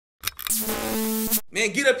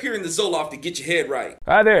Man, get up here in the Loft and get your head right.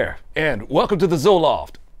 Hi there, and welcome to the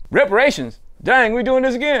Loft. Reparations? Dang, we doing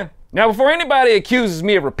this again? Now, before anybody accuses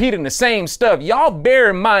me of repeating the same stuff, y'all bear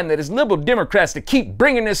in mind that it's liberal Democrats that keep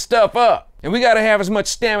bringing this stuff up. And we gotta have as much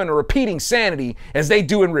stamina repeating sanity as they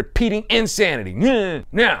do in repeating insanity.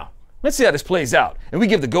 Now, let's see how this plays out, and we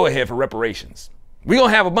give the go-ahead for reparations. We're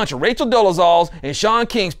gonna have a bunch of Rachel Dolezals and Sean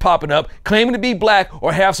Kings popping up, claiming to be black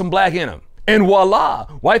or have some black in them. And voila,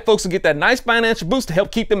 white folks will get that nice financial boost to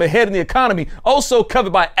help keep them ahead in the economy, also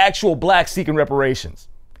covered by actual blacks seeking reparations.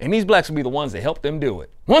 And these blacks will be the ones that help them do it.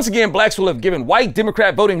 Once again, blacks will have given white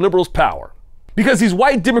Democrat voting liberals power. Because these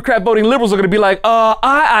white Democrat voting liberals are gonna be like,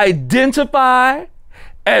 I identify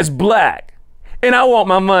as black and I want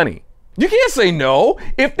my money. You can't say no.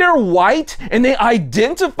 If they're white and they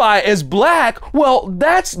identify as black, well,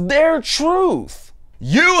 that's their truth.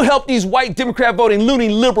 You help these white Democrat voting loony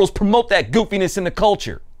liberals promote that goofiness in the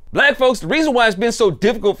culture. Black folks, the reason why it's been so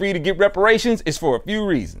difficult for you to get reparations is for a few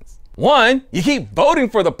reasons. One, you keep voting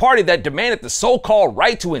for the party that demanded the so-called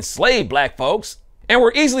right to enslave black folks. And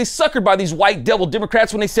we're easily suckered by these white devil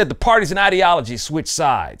Democrats when they said the parties and ideologies switch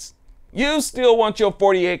sides. You still want your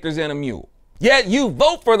 40 acres and a mule. Yet you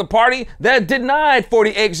vote for the party that denied 40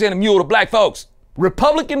 acres and a mule to black folks.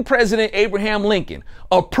 Republican President Abraham Lincoln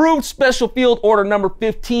approved Special Field Order number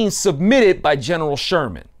 15 submitted by General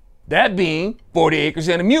Sherman. That being 40 acres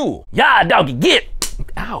and a mule. Yeah, doggy, get!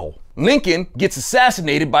 Ow. Lincoln gets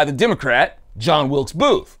assassinated by the Democrat, John Wilkes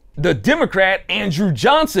Booth. The Democrat, Andrew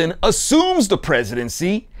Johnson, assumes the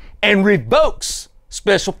presidency and revokes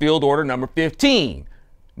Special Field Order number 15.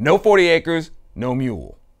 No 40 acres, no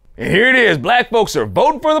mule. And here it is, black folks are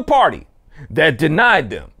voting for the party that denied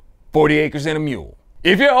them 40 acres and a mule.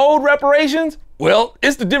 If you're owed reparations, well,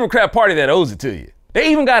 it's the Democrat Party that owes it to you. They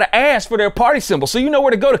even got to ask for their party symbol so you know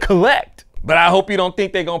where to go to collect. But I hope you don't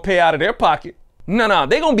think they're going to pay out of their pocket. No,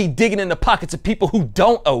 they're going to be digging in the pockets of people who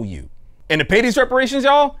don't owe you. And to pay these reparations,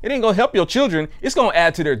 y'all, it ain't going to help your children. It's going to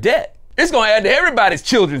add to their debt. It's going to add to everybody's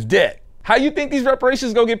children's debt. How you think these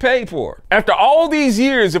reparations going to get paid for? After all these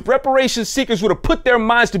years, if reparations seekers would have put their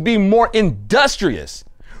minds to be more industrious,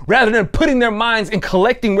 rather than putting their minds in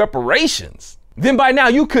collecting reparations, then by now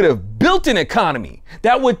you could have built an economy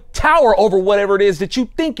that would tower over whatever it is that you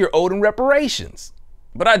think you're owed in reparations.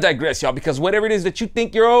 But I digress, y'all, because whatever it is that you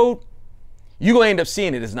think you're owed, you're going to end up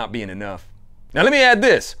seeing it as not being enough. Now let me add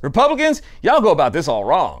this. Republicans, y'all go about this all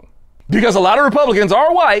wrong. Because a lot of Republicans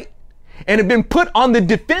are white and have been put on the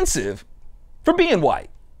defensive for being white.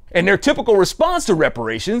 And their typical response to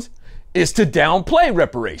reparations is to downplay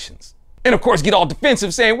reparations. And of course, get all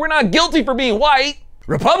defensive saying, we're not guilty for being white.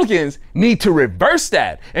 Republicans need to reverse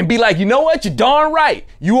that and be like, you know what? You're darn right.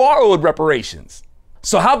 You are owed reparations.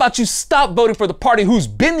 So how about you stop voting for the party who's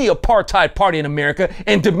been the apartheid party in America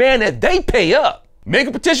and demand that they pay up? Make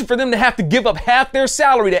a petition for them to have to give up half their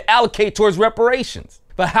salary to allocate towards reparations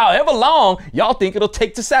for however long y'all think it'll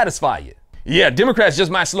take to satisfy you. Yeah, Democrats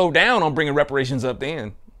just might slow down on bringing reparations up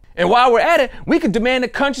then. And while we're at it, we could demand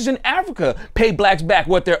that countries in Africa pay blacks back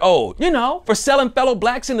what they're owed, you know, for selling fellow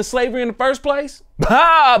blacks into slavery in the first place.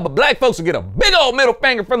 But black folks will get a big old middle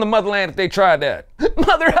finger from the motherland if they tried that.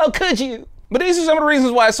 Mother, how could you? But these are some of the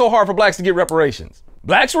reasons why it's so hard for blacks to get reparations.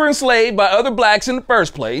 Blacks were enslaved by other blacks in the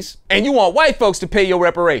first place, and you want white folks to pay your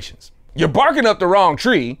reparations. You're barking up the wrong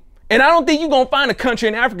tree, and I don't think you're gonna find a country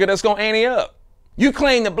in Africa that's gonna ante up. You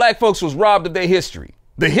claim that black folks was robbed of their history.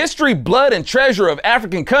 The history, blood, and treasure of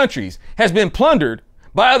African countries has been plundered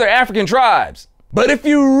by other African tribes. But if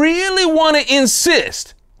you really want to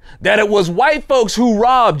insist that it was white folks who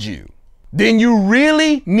robbed you, then you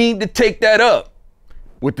really need to take that up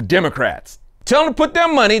with the Democrats. Tell them to put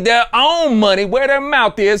their money, their own money, where their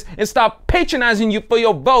mouth is and stop patronizing you for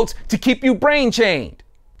your votes to keep you brain chained.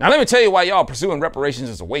 Now let me tell you why y'all pursuing reparations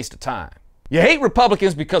is a waste of time. You hate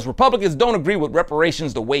Republicans because Republicans don't agree with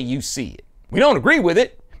reparations the way you see it. We don't agree with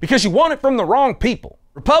it because you want it from the wrong people.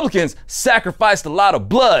 Republicans sacrificed a lot of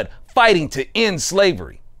blood fighting to end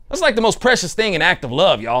slavery. That's like the most precious thing in act of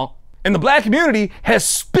love, y'all. And the black community has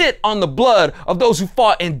spit on the blood of those who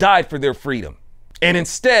fought and died for their freedom, and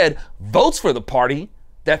instead votes for the party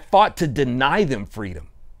that fought to deny them freedom.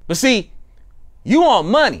 But see, you want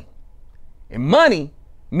money, and money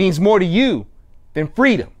means more to you than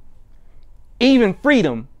freedom. Even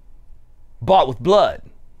freedom bought with blood.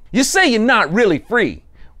 You say you're not really free.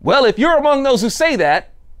 Well, if you're among those who say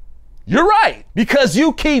that, you're right, because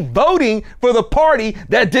you keep voting for the party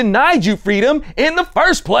that denied you freedom in the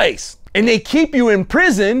first place. And they keep you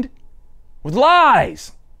imprisoned with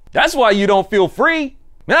lies. That's why you don't feel free.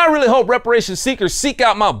 Man, I really hope reparation seekers seek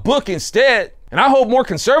out my book instead. And I hope more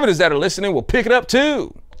conservatives that are listening will pick it up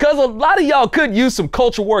too. Because a lot of y'all could use some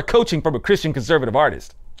culture war coaching from a Christian conservative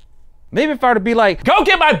artist. Maybe if I were to be like, go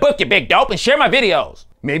get my book, you big dope, and share my videos,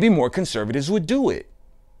 maybe more conservatives would do it.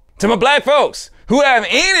 To my black folks who have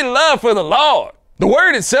any love for the Lord, the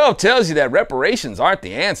word itself tells you that reparations aren't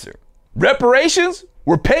the answer. Reparations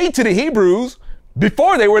were paid to the Hebrews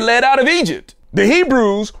before they were led out of Egypt. The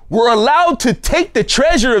Hebrews were allowed to take the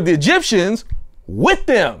treasure of the Egyptians with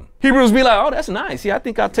them. Hebrews be like, oh, that's nice. Yeah, I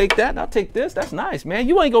think I'll take that. I'll take this. That's nice, man.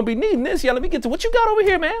 You ain't gonna be needing this. Yeah, let me get to what you got over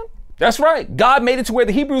here, man. That's right. God made it to where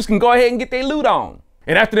the Hebrews can go ahead and get their loot on.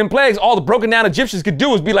 And after them plagues, all the broken down Egyptians could do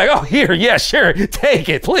was be like, oh, here, yeah, sure, take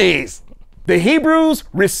it, please. The Hebrews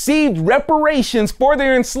received reparations for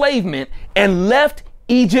their enslavement and left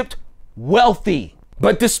Egypt wealthy.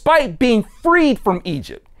 But despite being freed from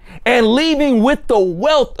Egypt and leaving with the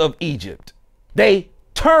wealth of Egypt, they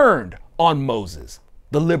turned on Moses,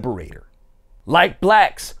 the liberator. Like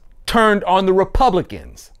blacks turned on the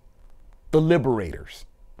Republicans, the liberators.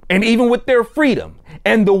 And even with their freedom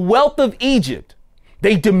and the wealth of Egypt,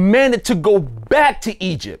 they demanded to go back to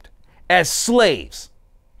Egypt as slaves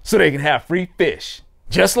so they can have free fish.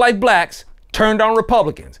 Just like blacks turned on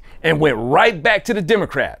Republicans and went right back to the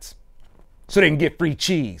Democrats so they can get free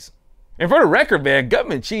cheese. And for the record, man,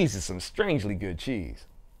 government cheese is some strangely good cheese.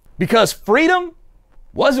 Because freedom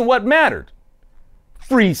wasn't what mattered.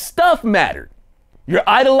 Free stuff mattered. You're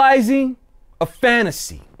idolizing a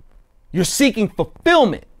fantasy. You're seeking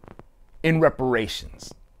fulfillment in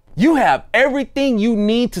reparations. You have everything you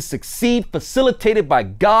need to succeed facilitated by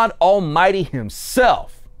God Almighty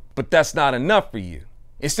Himself. But that's not enough for you.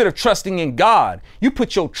 Instead of trusting in God, you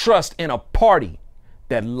put your trust in a party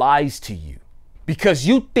that lies to you because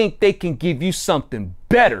you think they can give you something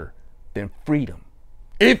better than freedom.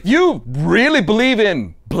 If you really believe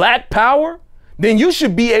in black power, then you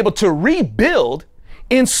should be able to rebuild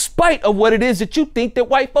in spite of what it is that you think that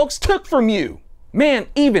white folks took from you. Man,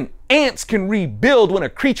 even ants can rebuild when a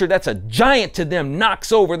creature that's a giant to them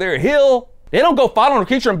knocks over their hill. They don't go following a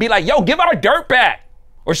creature and be like, yo, give our dirt back.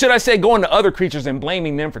 Or should I say going to other creatures and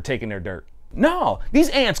blaming them for taking their dirt? No, these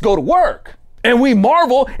ants go to work. And we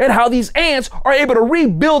marvel at how these ants are able to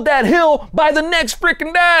rebuild that hill by the next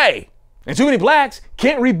freaking day. And too many blacks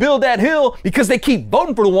can't rebuild that hill because they keep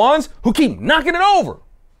voting for the ones who keep knocking it over.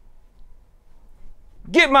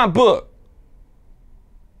 Get my book.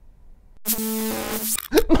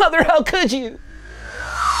 Mother, how could you?